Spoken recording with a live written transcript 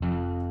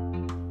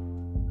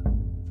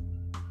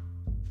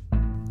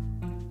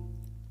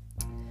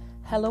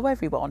Hello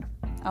everyone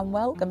and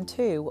welcome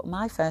to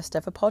my first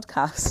ever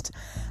podcast.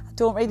 I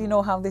don't really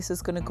know how this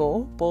is going to go,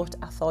 but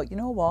I thought, you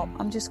know what,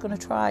 I'm just going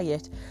to try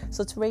it.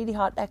 So it's really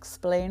hard to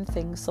explain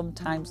things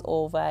sometimes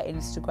over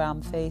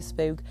Instagram,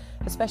 Facebook,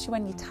 especially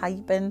when you're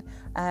typing.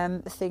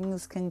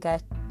 Things can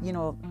get,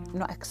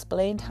 not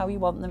explained how you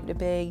want them to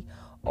be,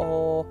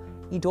 or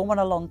you don't want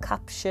a long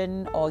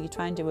caption, or you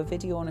try and do a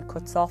video and it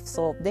cuts off.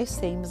 So this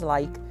seems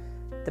like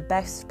the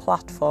best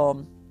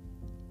platform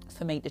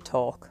for me to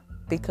talk,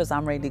 because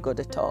I'm really good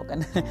at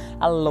talking.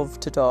 I love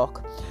to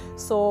talk.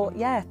 So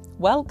yeah,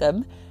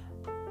 welcome.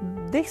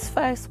 This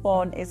first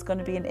one is going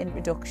to be an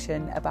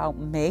introduction about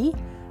me,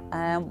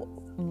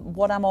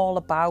 what I'm all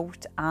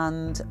about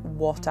and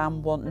what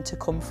I'm wanting to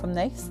come from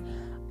this.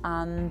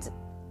 And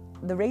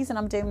the reason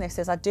I'm doing this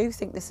is I do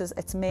think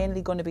it's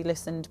mainly going to be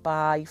listened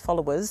by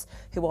followers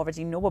who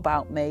already know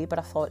about me, but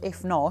I thought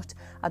if not,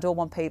 I don't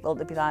want people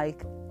to be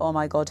like, oh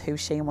my God,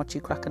 who's she and what's she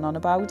cracking on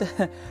about?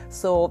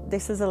 So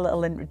this is a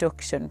little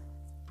introduction.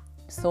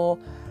 So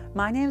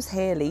my name's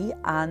Hayley,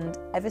 and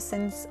ever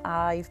since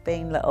I've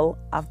been little,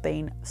 I've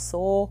been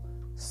so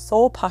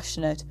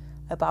passionate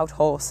about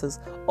horses.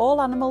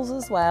 All animals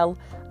as well.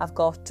 I've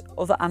got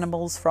other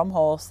animals from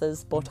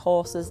horses, but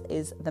horses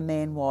is the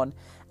main one.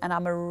 And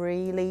I'm a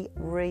really,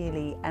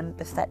 really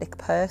empathetic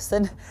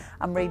person.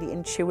 I'm really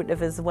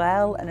intuitive as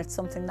well, and it's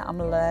something that I'm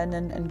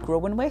learning and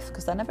growing with,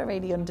 because I never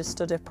really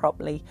understood it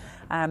properly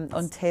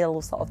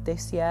until sort of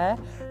this year.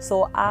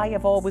 So I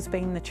have always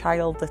been the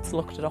child that's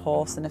looked at a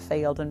horse in a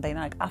field and been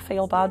like, I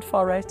feel bad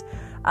for it.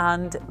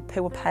 And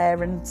poor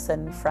parents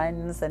and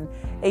friends and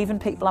even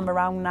people I'm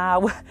around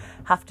now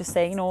have to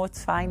say,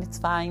 it's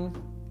fine.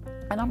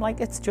 And I'm like,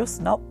 it's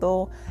just not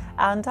though.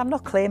 And I'm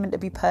not claiming to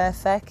be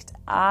perfect.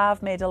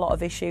 I've made a lot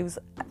of issues.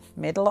 I've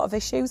made a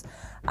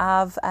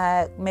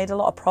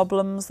lot of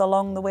problems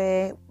along the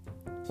way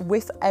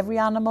with every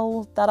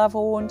animal that I've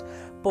owned.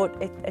 But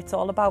it's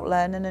all about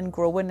learning and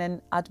growing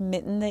and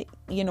admitting that,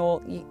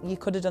 you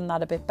could have done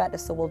that a bit better,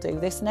 so we'll do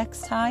this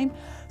next time.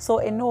 So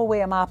in no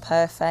way am I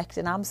perfect,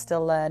 and I'm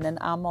still learning.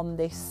 I'm on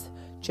this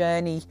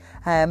journey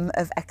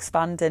of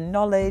expanding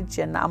knowledge,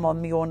 and I'm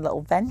on my own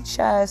little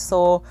venture.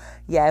 So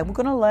yeah, we're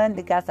going to learn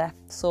together.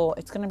 So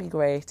it's going to be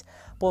great.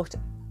 But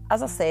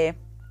as I say,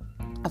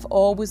 I've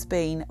always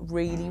been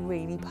really,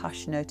 really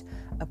passionate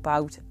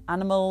about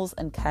animals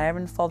and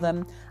caring for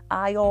them.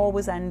 I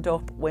always end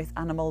up with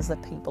animals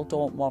that people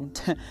don't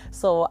want.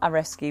 So I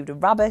rescued a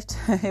rabbit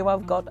who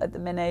I've got at the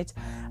minute.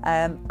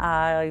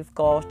 I've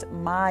got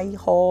my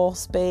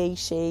horse Bee,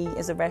 she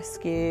is a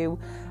rescue.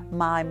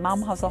 My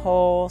mum has a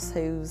horse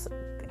who's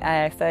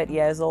 30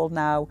 years old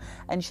now,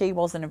 and she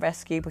wasn't a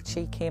rescue, but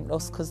she came to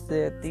us because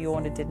the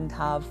owner didn't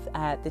have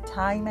the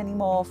time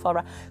anymore for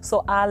her.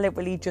 So I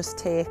literally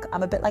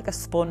I'm a bit like a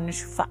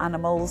sponge for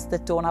animals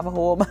that don't have a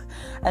home,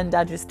 and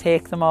I just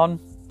take them on.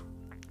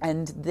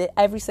 And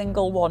every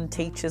single one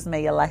teaches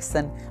me a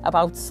lesson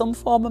about some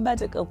form of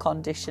medical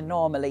condition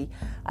normally,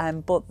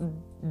 but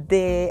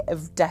they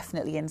have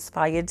definitely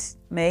inspired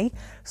me.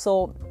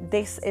 So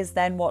this is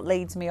then what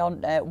leads me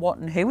on to what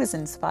and who has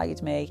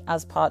inspired me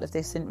as part of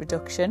this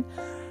introduction.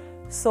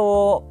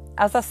 So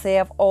as I say,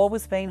 I've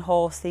always been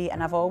horsey,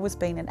 and I've always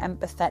been an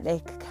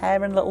empathetic,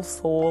 caring little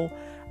soul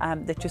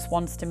that just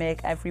wants to make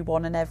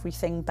everyone and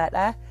everything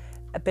better.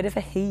 A bit of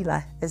a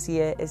healer, as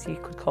you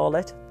could call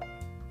it.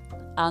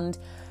 And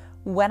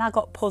when I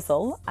got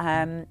Puzzle,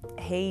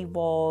 he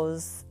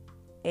was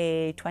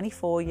a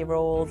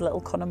 24-year-old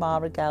little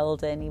Connemara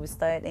gelding. He was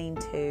 13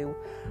 too,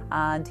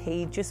 and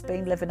he'd just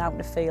been living out in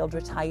the field,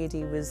 retired.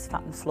 He was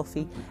fat and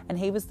fluffy, and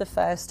he was the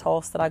first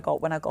horse that I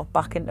got when I got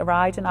back into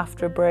riding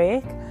after a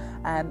break.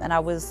 And I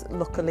was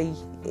luckily,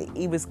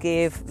 he was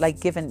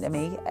given to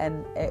me,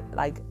 and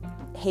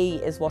he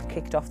is what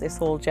kicked off this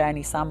whole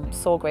journey, so I'm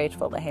so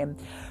grateful to him.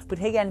 But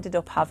he ended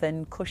up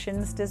having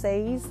Cushing's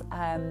disease.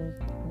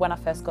 When I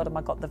first got him,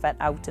 I got the vet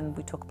out and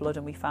we took blood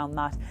and we found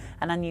that,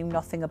 and I knew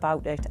nothing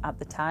about it at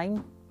the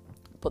time.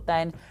 But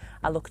then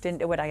I looked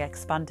into it, I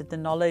expanded the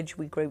knowledge,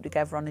 we grew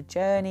together on a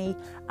journey,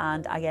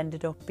 and I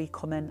ended up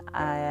becoming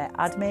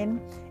admin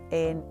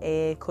in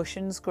a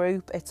Cushing's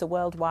group. It's a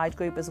worldwide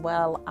group as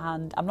well,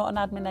 and I'm not an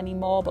admin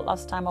anymore, but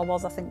last time I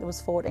think there was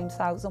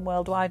 14,000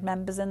 worldwide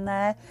members in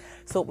there.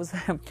 So it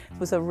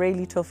was a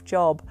really tough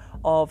job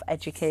of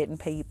educating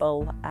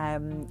people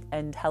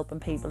and helping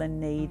people in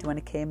need when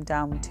it came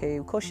down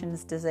to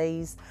Cushing's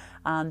disease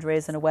and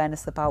raising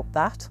awareness about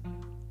that.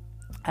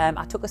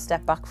 I took a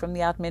step back from the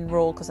admin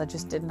role because I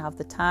just didn't have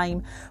the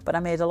time, but I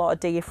made a lot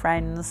of dear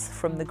friends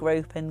from the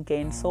group and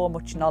gained so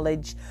much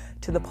knowledge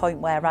to the point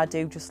where I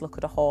do just look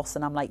at a horse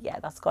and I'm like, yeah,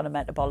 that's got a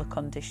metabolic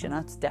condition,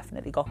 that's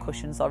definitely got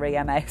Cushing's or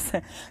EMS.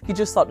 You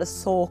just sort of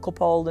soak up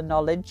all the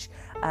knowledge,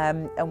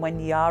 and when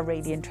you are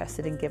really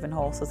interested in giving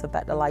horses a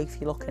better life,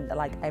 you look into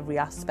every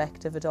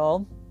aspect of it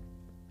all.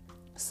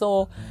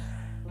 So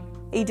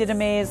he did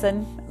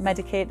amazing,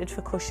 medicated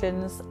for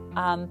cushions,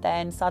 and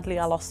then sadly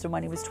I lost him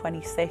when he was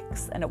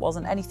 26, and it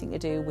wasn't anything to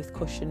do with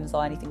cushions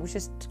or anything, it was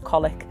just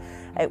colic.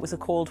 It was a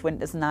cold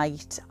winter's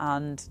night,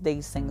 and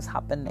these things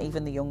happen,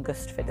 even the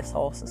youngest, fittest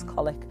horse is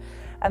colic.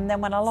 And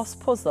then when I lost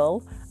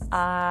Puzzle,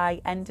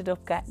 I ended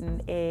up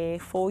getting a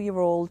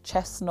 4-year-old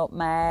chestnut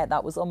mare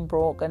that was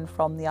unbroken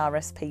from the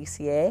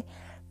RSPCA.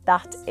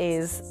 That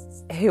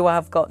is who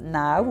I've got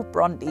now,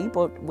 Bronte,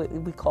 but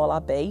we call her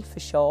B for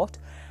short.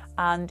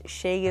 And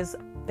she has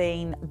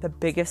been the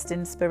biggest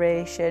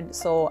inspiration.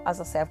 So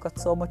as I say, I've got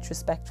so much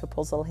respect for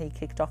Puzzle. He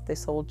kicked off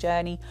this whole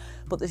journey,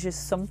 but there's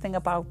just something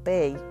about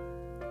B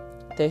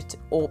that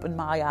opened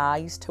my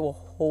eyes to a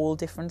whole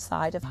different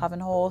side of having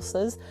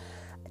horses,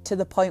 to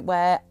the point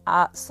where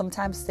I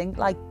sometimes think,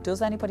 like,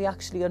 does anybody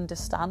actually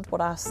understand what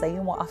I say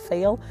and what I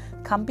feel?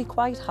 It can be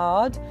quite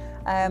hard.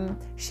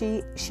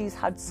 She's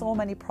had so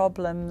many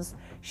problems.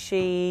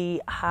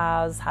 She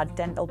has had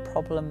dental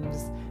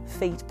problems,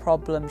 feet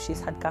problems,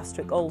 she's had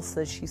gastric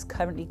ulcers, she's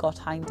currently got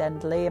hind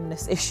end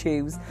lameness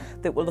issues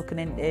that we're looking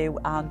into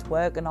and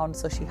working on,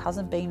 so she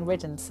hasn't been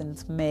ridden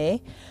since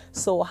May.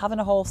 So having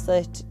a horse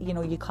that, you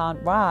know, you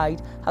can't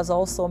ride has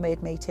also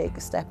made me take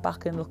a step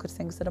back and look at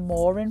things that are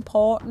more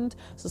important,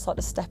 so sort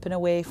of stepping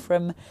away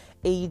from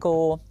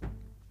ego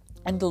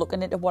and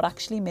looking into what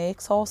actually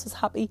makes horses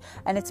happy.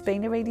 And it's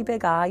been a really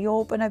big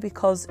eye-opener,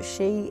 because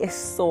she is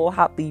so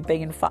happy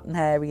being fat and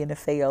hairy in a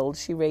field.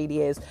 She really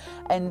is.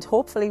 And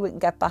hopefully we can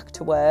get back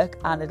to work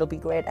and it'll be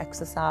great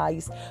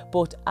exercise.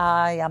 But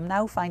I am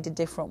now finding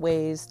different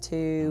ways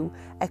to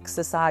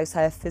exercise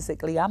her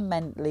physically and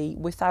mentally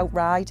without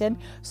riding.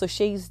 So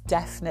she's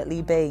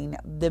definitely been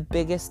the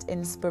biggest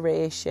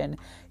inspiration.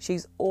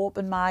 She's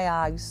opened my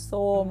eyes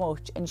so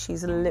much, and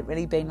she's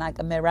literally been like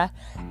a mirror.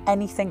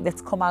 Anything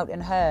that's come out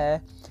in her,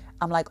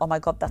 I'm like, oh my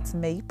God, that's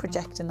me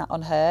projecting that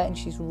on her. And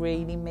she's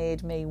really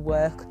made me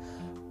work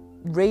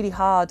really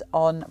hard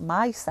on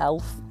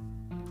myself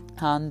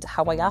and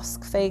how I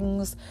ask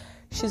things.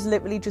 She's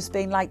literally just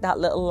been like that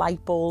little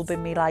light bulb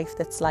in my life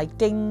that's like,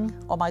 ding,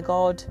 oh my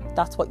God,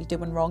 that's what you're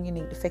doing wrong, you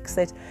need to fix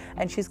it.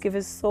 And she's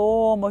given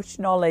so much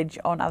knowledge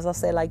on, as I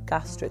say, like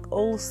gastric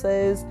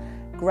ulcers,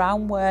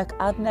 groundwork.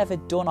 I'd never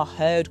done or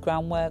heard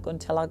groundwork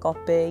until I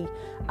got B,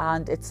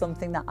 and it's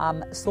something that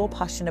I'm so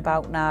passionate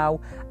about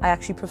now. I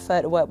actually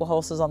prefer to work with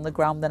horses on the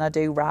ground than I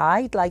do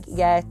ride. Like,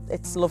 yeah,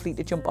 it's lovely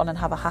to jump on and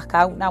have a hack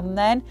out now and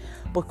then,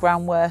 but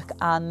groundwork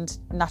and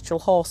natural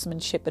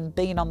horsemanship and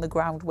being on the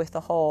ground with a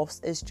horse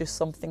is just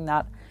something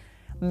that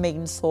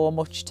means so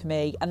much to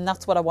me. And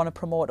that's what I want to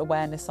promote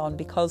awareness on,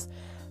 because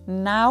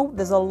now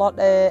there's a lot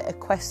of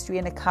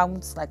equestrian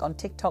accounts like on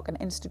TikTok and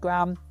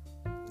Instagram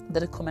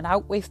that are coming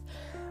out with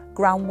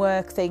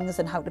groundwork things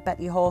and how to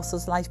better your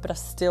horse's life, but I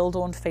still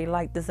don't feel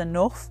like there's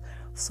enough.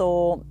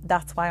 So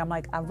that's why I'm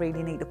like, I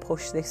really need to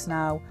push this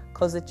now,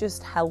 because it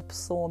just helps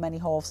so many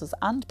horses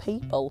and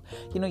people.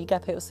 You know, you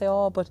get people say,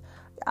 oh, but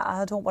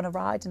I don't want to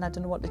ride and I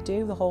don't know what to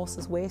do, the horse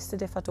is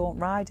wasted if I don't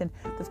ride, and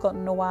they've got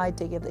no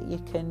idea that you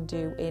can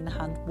do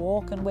in-hand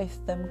walking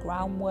with them,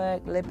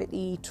 groundwork,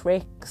 liberty,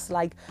 tricks,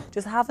 like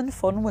just having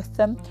fun with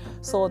them.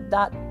 So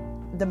that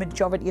the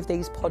majority of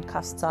these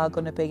podcasts are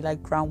going to be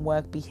like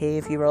groundwork,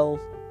 behavioural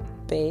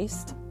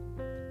based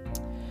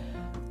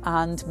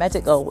and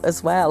medical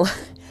as well.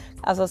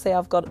 As I say,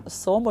 I've got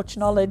so much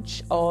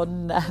knowledge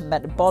on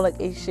metabolic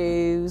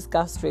issues,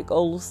 gastric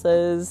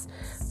ulcers,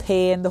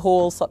 pain, the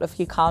whole sort of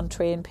you can't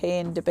train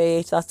pain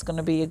debate. That's going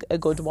to be a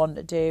good one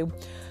to do.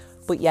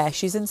 But yeah,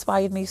 she's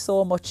inspired me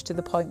so much to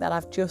the point that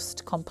I've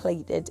just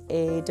completed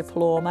a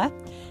diploma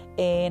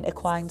in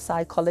equine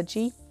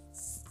psychology,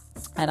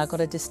 and I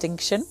got a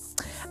distinction,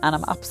 and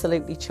I'm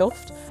absolutely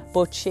chuffed.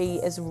 But she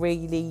has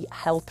really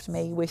helped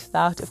me with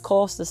that. Of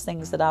course, there's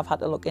things that I've had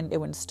to look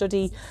into and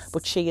study,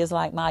 but she is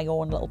like my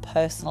own little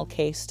personal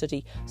case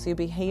study. So you'll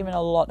be hearing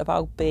a lot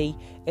about B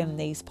in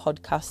these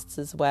podcasts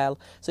as well.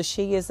 So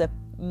she is a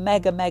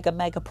mega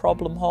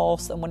problem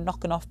horse, and we're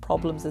knocking off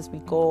problems as we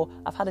go.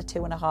 I've had her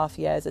 2.5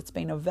 years. It's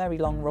been a very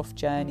long, rough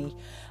journey,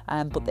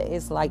 but there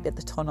is light at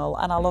the tunnel,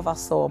 and I love her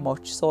so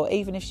much. So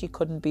even if she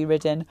couldn't be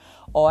ridden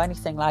or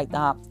anything like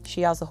that,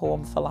 she has a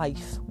home for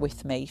life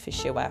with me for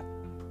sure.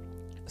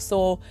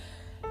 So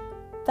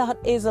that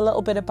is a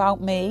little bit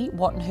about me,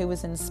 what and who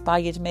has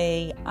inspired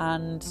me,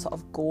 and sort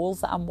of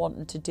goals that I'm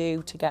wanting to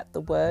do to get the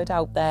word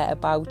out there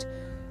about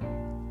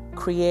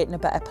creating a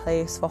better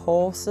place for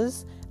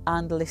horses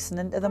and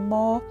listening to them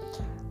more,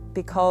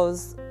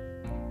 because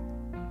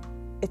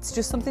it's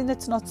just something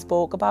that's not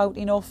spoke about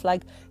enough.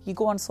 Like, you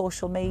go on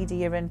social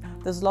media and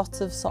there's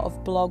lots of sort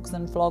of blogs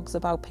and vlogs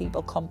about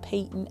people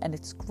competing, and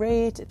it's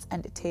great, it's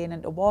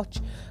entertaining to watch,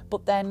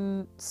 but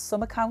then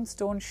some accounts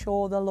don't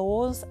show the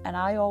lows, and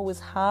I've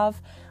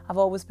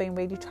always been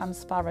really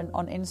transparent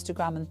on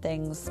Instagram and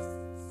things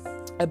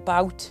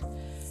about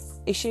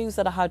issues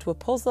that I had with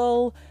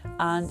Puzzle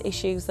and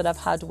issues that I've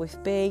had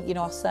with B. You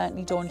know, I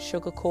certainly don't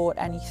sugarcoat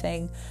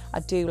anything.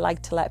 I do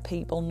like to let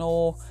people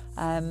know,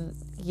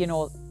 you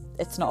know,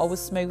 it's not always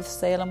smooth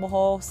sailing with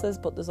horses,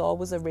 but there's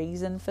always a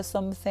reason for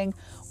something,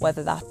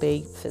 whether that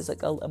be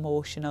physical,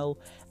 emotional.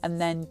 And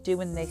then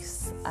doing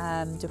this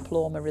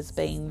diploma has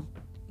been,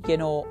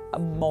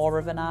 more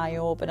of an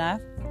eye-opener.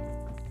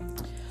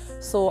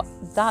 So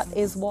that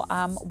is what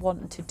I'm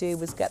wanting to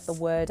do, is get the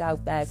word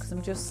out there, because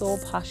I'm just so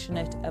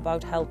passionate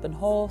about helping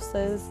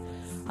horses.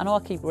 I know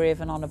I keep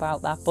raving on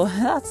about that, but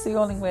that's the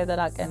only way that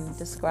I can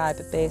describe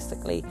it,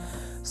 basically.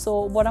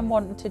 So what I'm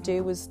wanting to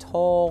do is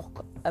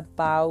talk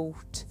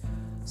about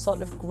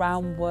sort of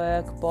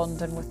groundwork,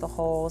 bonding with the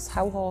horse,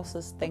 how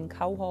horses think,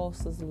 how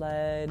horses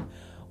learn,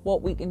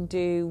 what we can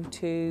do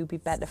to be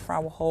better for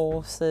our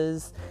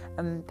horses,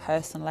 and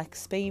personal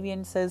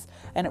experiences.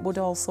 And it would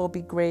also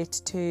be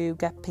great to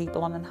get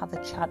people on and have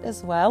a chat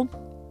as well.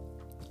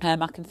 I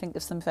can think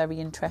of some very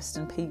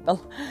interesting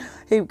people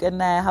who can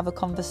have a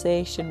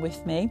conversation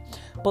with me.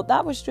 But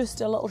that was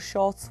just a little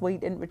short,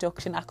 sweet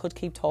introduction. I could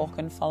keep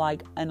talking for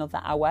like another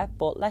hour,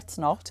 but let's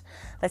not.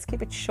 Let's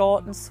keep it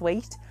short and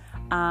sweet.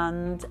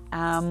 And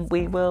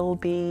we will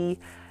be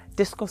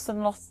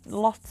discussing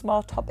lots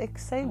more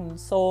topics soon.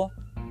 So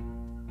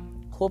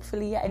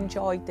hopefully you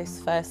enjoyed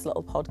this first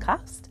little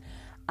podcast,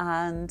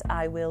 and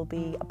I will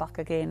be back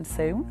again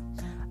soon.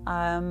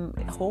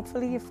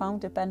 Hopefully you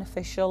found it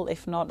beneficial.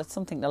 If not, it's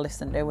something to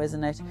listen to,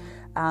 isn't it?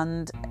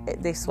 And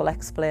this will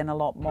explain a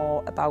lot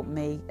more about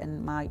me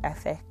and my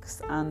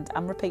ethics. And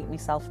I'm repeating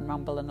myself and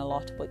rambling a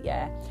lot, but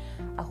yeah,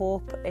 I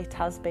hope it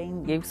has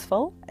been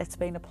useful. It's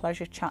been a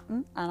pleasure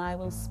chatting, and I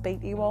will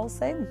speak to you all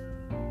soon.